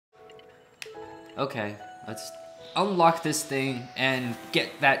Okay, let's unlock this thing and get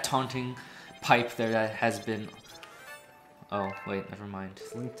that taunting pipe there that has been... Oh, wait, never mind.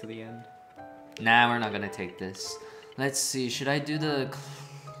 Link to the end. Nah, we're not gonna take this. Let's see, should I do the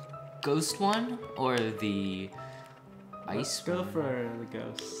ghost one or the ice one? Go for the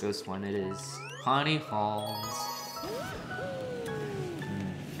ghost. Ghost one it is. Haunty Halls.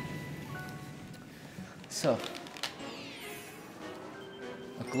 So,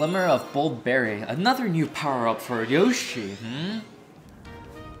 a glimmer of bold berry. Another new power-up for Yoshi,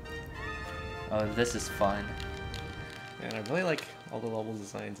 Oh, this is fun. And I really like all the level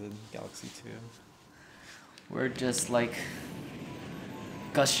designs in Galaxy 2. We're just like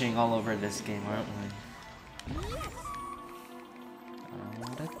gushing all over this game, aren't we?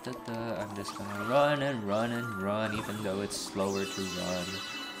 I'm just gonna run and run and run, even though it's slower to run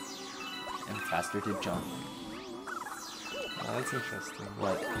and faster to jump. Oh, that's interesting.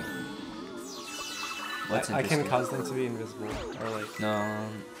 What? What's I can cause them to be invisible, or like... No,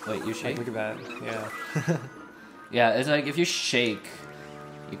 wait, you shake? Like, look at that, yeah. Yeah, it's like if you shake,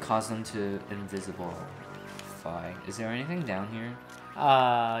 you cause them to invisible-fy. Is there anything down here?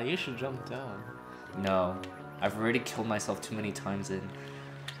 You should jump down. No, I've already killed myself too many times in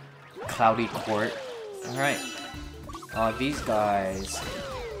Cloudy Court. Alright. These guys.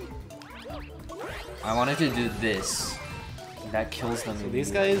 I wanted to do this. That kills them. So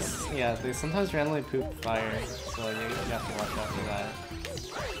these guys, yeah, they sometimes randomly poop fire, so you have to watch out for that.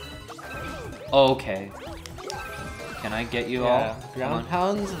 Okay. Can I get you all? Ground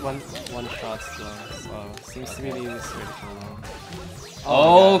pounds, one shots though, so seems to be the easiest way to kill them.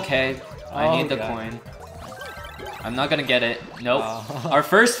 Okay. I need the coin. I'm not gonna get it. Nope. Our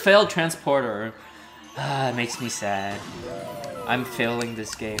first failed transporter. It makes me sad. I'm failing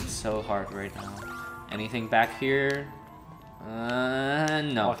this game so hard right now. Anything back here?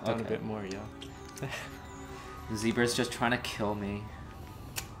 No. Walk down a bit more, yeah. Zebra's just trying to kill me.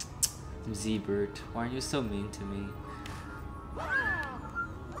 Zebert, why are you so mean to me?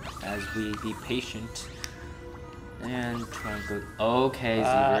 As we be patient and try and go. Okay,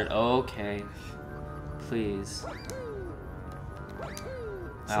 Zebert. Okay, please.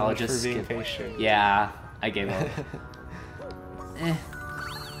 So I'll much just for being skip. patient. Yeah, I gave up.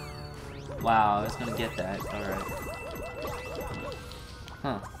 Wow, I was gonna get that. All right.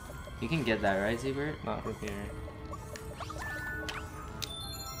 Huh? You can get that, right, Zebert? Not from here.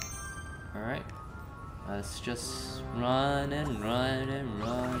 All right. Let's just run and run and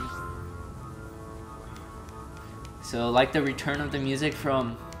run. So, like the return of the music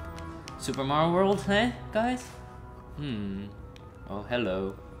from Super Mario World, eh, guys? Oh,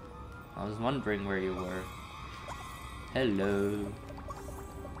 hello. I was wondering where you were. Hello.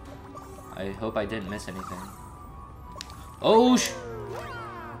 I hope I didn't miss anything. Oh,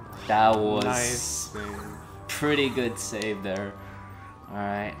 that was nice. Pretty good save there. All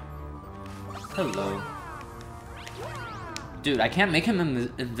right. Hello. Dude, I can't make him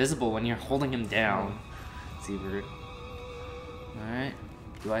invisible when you're holding him down. Zebert. Alright.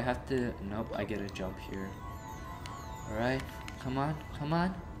 Do I have to... Nope, I get a jump here. Alright. Come on, come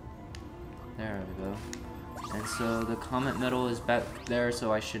on. There we go. And so the comet medal is back there,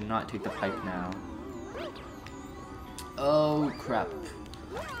 so I should not take the pipe now. Oh, crap.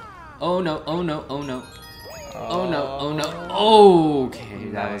 Oh no, oh no, oh no. Oh no, oh no. Okay,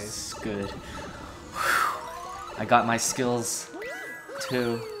 that was good. Whew. I got my skills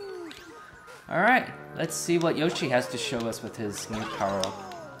too. Alright, let's see what Yoshi has to show us with his new power-up.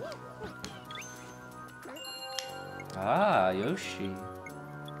 Ah, Yoshi.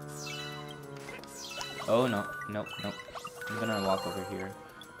 Oh no, nope, nope. I'm gonna walk over here.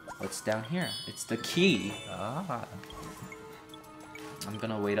 What's down here? It's the key. Ah. I'm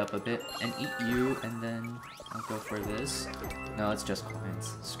gonna wait up a bit and eat you, and then I'll go for this. No, it's just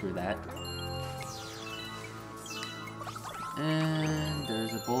coins. Screw that. And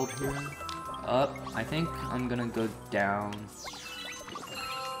there's a bulb here. Up. I think I'm gonna go down.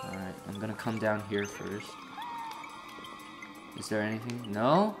 Alright, I'm gonna come down here first. Is there anything?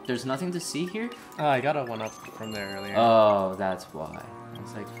 No? There's nothing to see here? Oh, I got a 1-up from there earlier. Oh, that's why. I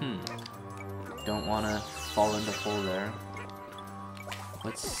was like, don't wanna fall in the hole there.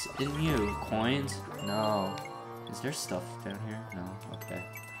 What's in you? Coins? No. Is there stuff down here? No. Okay.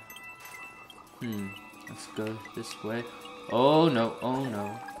 Let's go this way. Oh no, oh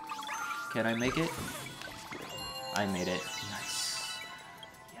no. Can I make it? I made it. Nice.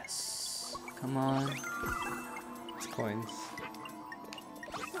 Yes. Come on. It's coins.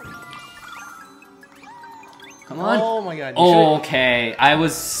 Come on. Oh my god. Okay. I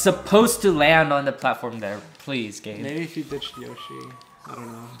was supposed to land on the platform there. Please, game. Maybe if you ditched Yoshi. I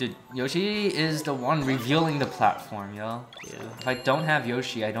don't know. Dude, Yoshi is the one revealing the platform, yo. Yeah. If I don't have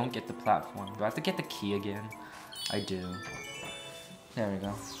Yoshi, I don't get the platform. Do I have to get the key again? I do. There we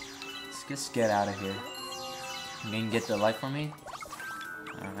go. Let's just get out of here. You can get the light for me?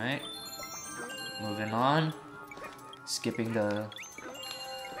 Alright. Moving on. Skipping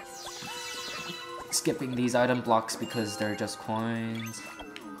these item blocks because they're just coins.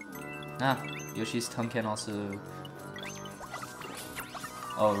 Ah, Yoshi's tongue can also...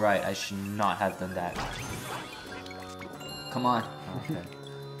 Oh right, I should not have done that. Come on. Okay.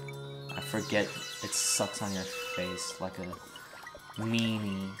 I forget it sucks on your face like a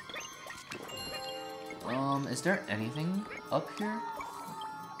meanie. Is there anything up here?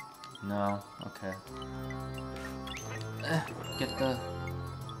 No. Okay. Get the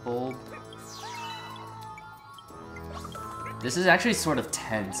bulb. This is actually sort of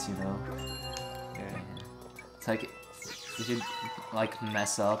tense, you know? Yeah. It's like, you should, like,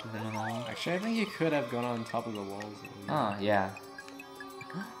 mess up and all. Actually, I think you could have gone on top of the walls. Oh, yeah.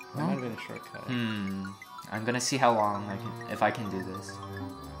 That might have been a shortcut. I'm gonna see how long if I can do this.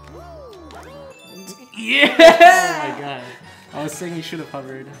 Yeah! Oh my god. I was saying you should have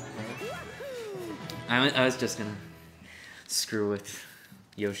hovered. I was just gonna screw with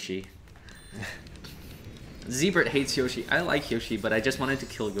Yoshi. Zebert hates Yoshi. I like Yoshi, but I just wanted to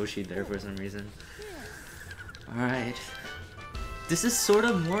kill Yoshi there for some reason. Alright. This is sort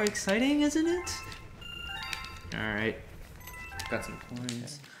of more exciting, isn't it? Alright. Got some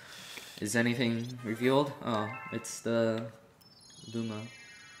coins. Is anything revealed? Oh, it's the Luma.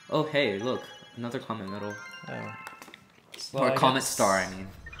 Oh, hey, look. Another Comet Medal. Oh. Or Comet Star, I mean.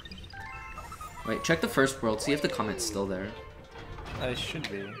 Wait, check the first world. See if the comet's still there. It should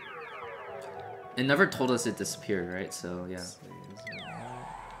be. It never told us it disappeared, right? So, yeah.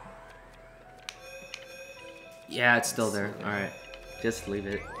 Yeah, it's still there. Alright. Just leave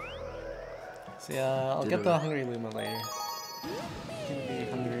it. So, yeah, I'll get the Hungry Luma later. You can be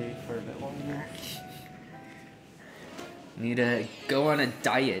hungry for a bit longer. Need to go on a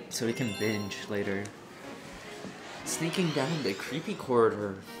diet so we can binge later. Sneaking down the creepy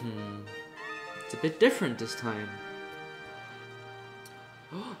corridor. It's a bit different this time.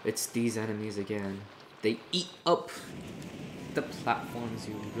 It's these enemies again. They eat up the platforms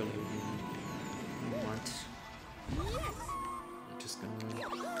you really want. I'm just gonna...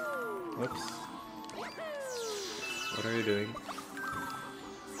 Whoops. What are you doing?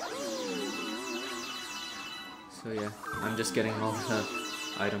 So yeah, I'm just getting all the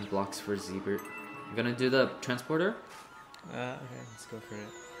item blocks for Zebert. I'm gonna do the transporter. Okay, let's go for it.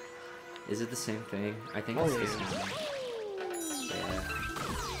 Is it the same thing? I think it's the same. Yeah.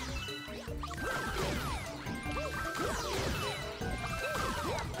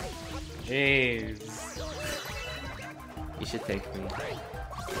 Jeez. You should take me.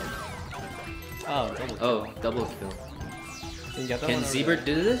 Oh, double kill. Oh, double kill. You got that Can one over Zebert there.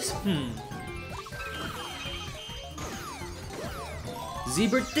 do this?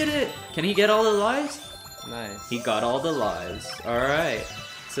 Zebert did it! Can he get all the lives? Nice. He got all the lives. Alright.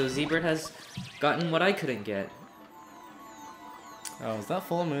 So Zebert has gotten what I couldn't get. Oh, is that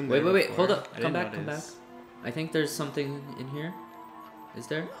full moon? Wait, there wait, before? hold up. I Come didn't back, come back. notice. I think there's something in here. Is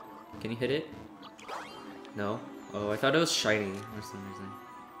there? Can you hit it? No? Oh, I thought it was shiny for some reason.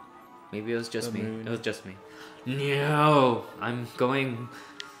 Maybe it was just me. moon. It was just me. No! I'm going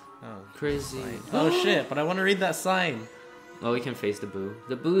Oh, crazy. oh shit, but I want to read that sign. Well, we can face the boo.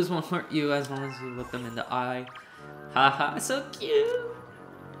 The boos won't hurt you as long as you look them in the eye. Haha, so cute!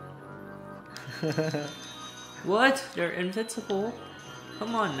 What? They're invincible?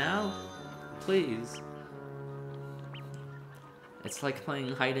 Come on now. Please. It's like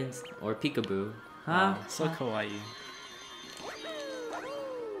playing hide and or peekaboo. Huh? Wow, so kawaii.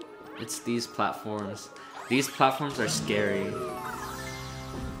 It's these platforms. These platforms are scary.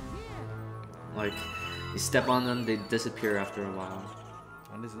 Like, you step on them, they disappear after a while.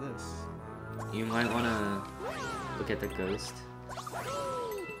 What is this? You might want to look at the ghost.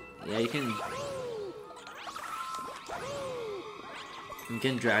 Yeah, you can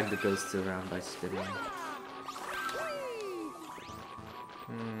drag the ghosts around by spinning.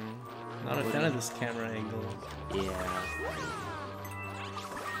 Not a fan of this camera angle. Yeah.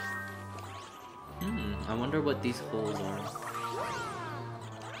 I wonder what these holes are.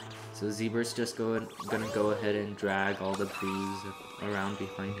 So Zebert's just gonna go ahead and drag all the boos around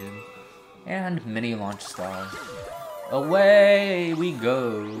behind him. And mini launch star. Away we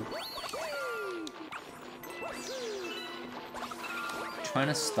go! Trying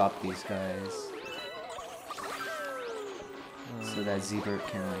to stop these guys. So that Zebert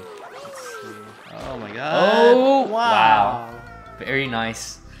can like... Let's see. Oh my god. Oh! Wow. Very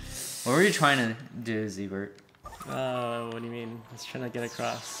nice. What were you trying to do, Zebert? What do you mean? I was trying to get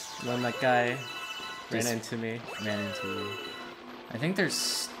across. And then that guy ran into me. Ran into you. I think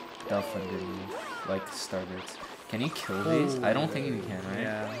there's stuff underneath, like starbursts. Can you kill these? I don't think you can, right?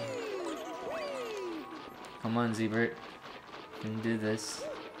 Yeah. Come on, Zebert. You can do this.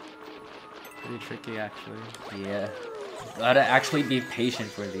 Pretty tricky, actually. Yeah. Gotta actually be patient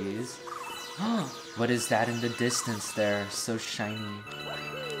for these. What is that in the distance there? So shiny.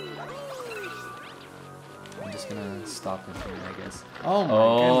 I'm just gonna stop it here, I guess.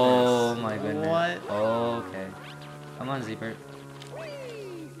 Oh my goodness. What? What? Oh, okay. Come on, Zebert.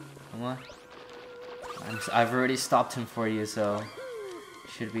 Come on. I've already stopped him for you, so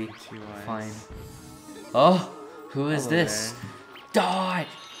should be fine. Oh, who is this? There. Die!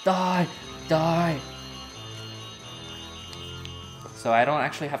 Die! Die! So I don't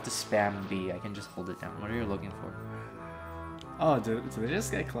actually have to spam B, I can just hold it down. What are you looking for? Oh, did they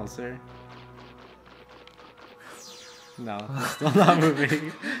just get closer? No, still not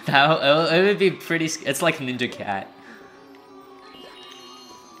moving. It would be pretty... It's like Ninja Cat.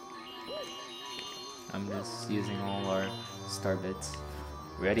 I'm just using all our star bits.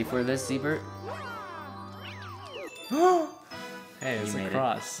 Ready for this, Zebert? Hey, it's a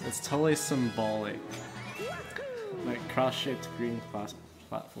cross. It's totally symbolic. Like cross-shaped green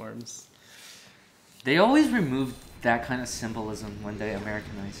platforms. They always remove that kind of symbolism when they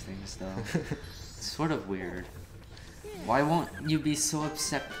Americanize things, though. It's sort of weird. Why won't you be so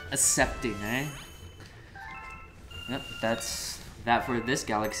accepting, eh? Yep, that's that for this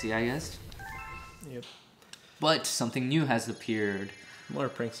galaxy, I guess. Yep. But something new has appeared. More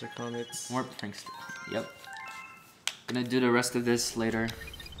prankster comics. More prankster. Yep. Gonna do the rest of this later.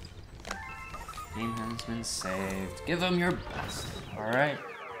 Game has been saved. Give him your best. Alright.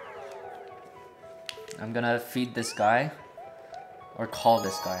 I'm gonna feed this guy. Or call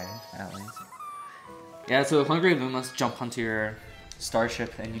this guy, at least. Yeah, so Hungry Lumas jump onto your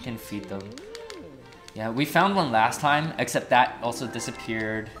starship and you can feed them. Yeah, we found one last time, except that also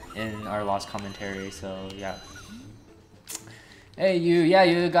disappeared in our lost commentary, so yeah. Hey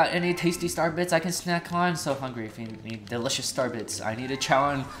you got any tasty star bits I can snack on? So hungry if you need delicious star bits. I need to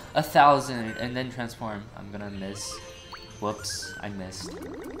challenge 1,000 and then transform. I'm gonna miss. Whoops, I missed.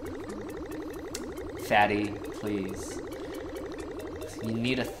 Fatty, please. You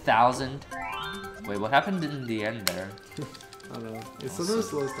need 1,000? Wait, what happened in the end there? I don't know. It sometimes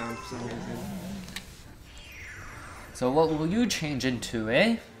slows down for some reason. So what will you change into,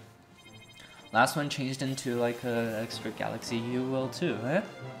 eh? Last one changed into like a extra galaxy. You will too, eh?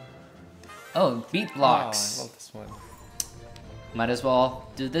 Oh, beat blocks. Oh, I love this one. Might as well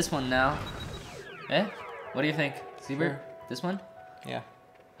do this one now. Eh? What do you think, Zebert? Sure. This one? Yeah.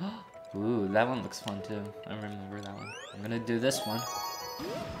 Ooh, that one looks fun too. I remember that one. I'm gonna do this one.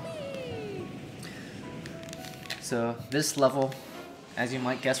 So this level, as you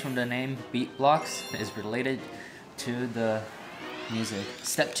might guess from the name, beat blocks, is related to the music.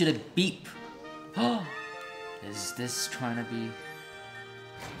 Step to the beep. Is this trying to be...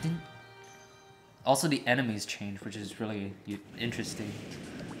 Also the enemies change, which is really interesting.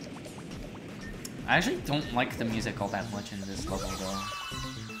 I actually don't like the music all that much in this level though.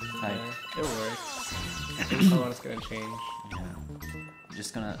 Like, it works. I think it's gonna change. Yeah. I'm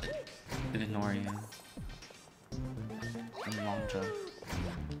just gonna ignore you. And long jump.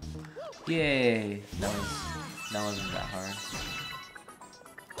 Yay! That wasn't that hard.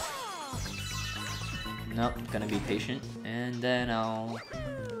 Nope, gonna be patient, and then I'll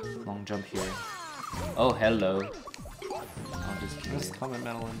long jump here. Oh, hello. I'll just kill There's it. comet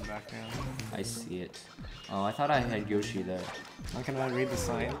metal in the background. I see it. Oh, I thought I had Yoshi there. How can I read the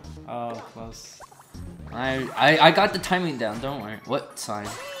sign? Oh, close. I got the timing down, don't worry. What sign?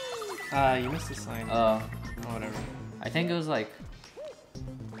 You missed the sign. Oh, whatever. I think it was like...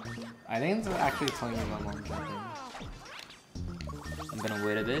 I think it's actually telling you about long jumping. I'm gonna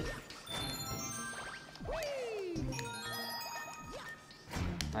wait a bit.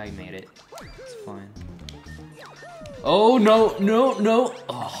 I made it. It's fine. Oh no, no, no!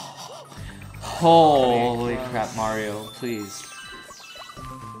 Oh. Holy crap, Mario, please.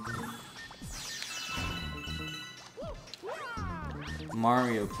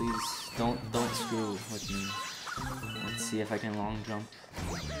 Mario, please don't screw with me. Let's see if I can long jump.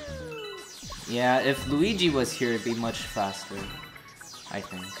 Yeah, if Luigi was here, it'd be much faster. I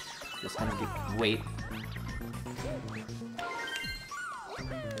think. Just gonna wait.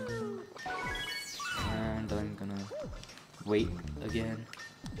 And I'm gonna wait again.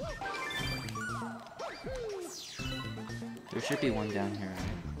 There should be one down here,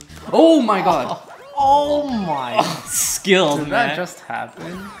 right? Oh my god! Oh my! skills, Did man. that just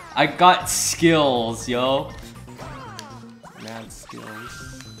happen? I got skills, yo. Mad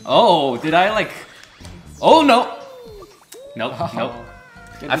skills. Oh, did I like... Oh, no. Nope, Oh. nope.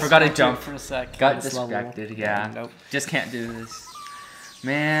 Get I forgot to distracted jump. for a sec. Got This level. distracted, yeah. Nope. Just can't do this.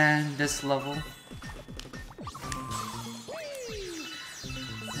 Man, this level.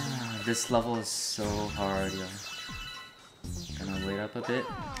 This level is so hard, yo. Gonna wait up a bit.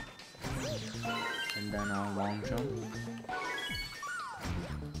 And then I'll long jump.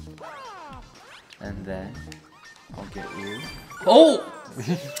 And then I'll get you. Oh!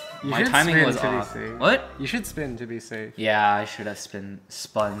 My timing was off. What? You should spin to be safe. Yeah, I should have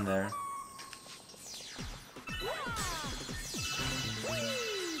spun there.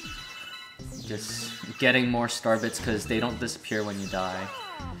 Just getting more star bits because they don't disappear when you die.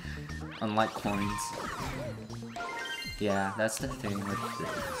 Unlike coins. Yeah, that's the thing with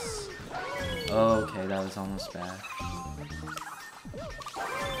this. Okay, that was almost bad.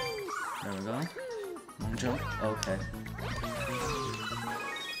 There we go. Long jump. Okay.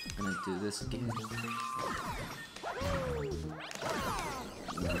 Gonna do this again.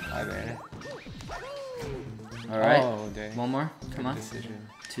 Hi there. Alright. Oh, dang. One more. Come Good on. decision.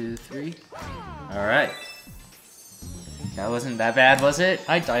 2, 3. Alright. That wasn't that bad, was it?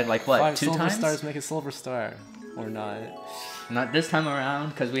 I died like what, 5 2 silver times? stars make a silver star. Or not. Not this time around,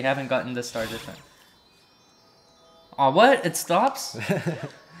 because we haven't gotten the star this time. Aw, what? It stops?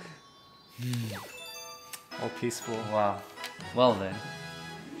 All peaceful. Wow. Well then.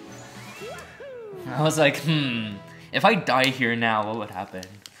 I was like, if I die here now, what would happen?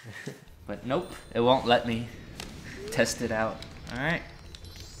 But nope, it won't let me test it out. Alright.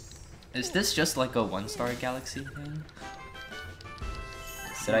 Is this just like a 1-star galaxy thing?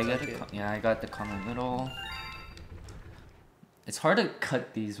 Did I get it? Yeah, I got the common middle. It's hard to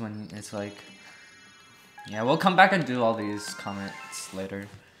cut these when it's like... Yeah, we'll come back and do all these comments later.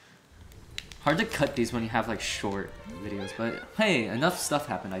 Hard to cut these when you have like short videos, but hey, enough stuff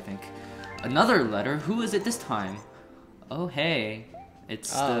happened, I think. Another letter? Who is it this time? Oh, hey.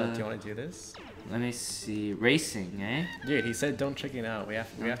 It's the... Do you want to do this? Let me see. Racing, eh? Dude, he said don't chicken out. We have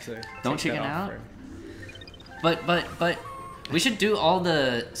to. Don't take that chicken out? offer. But we should do all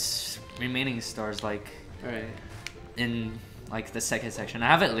the remaining stars like Alright. in like the second section. I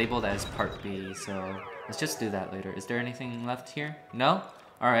have it labeled as part B, so let's just do that later. Is there anything left here? No?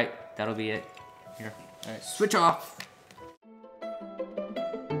 Alright, that'll be it. Here. Alright, switch off!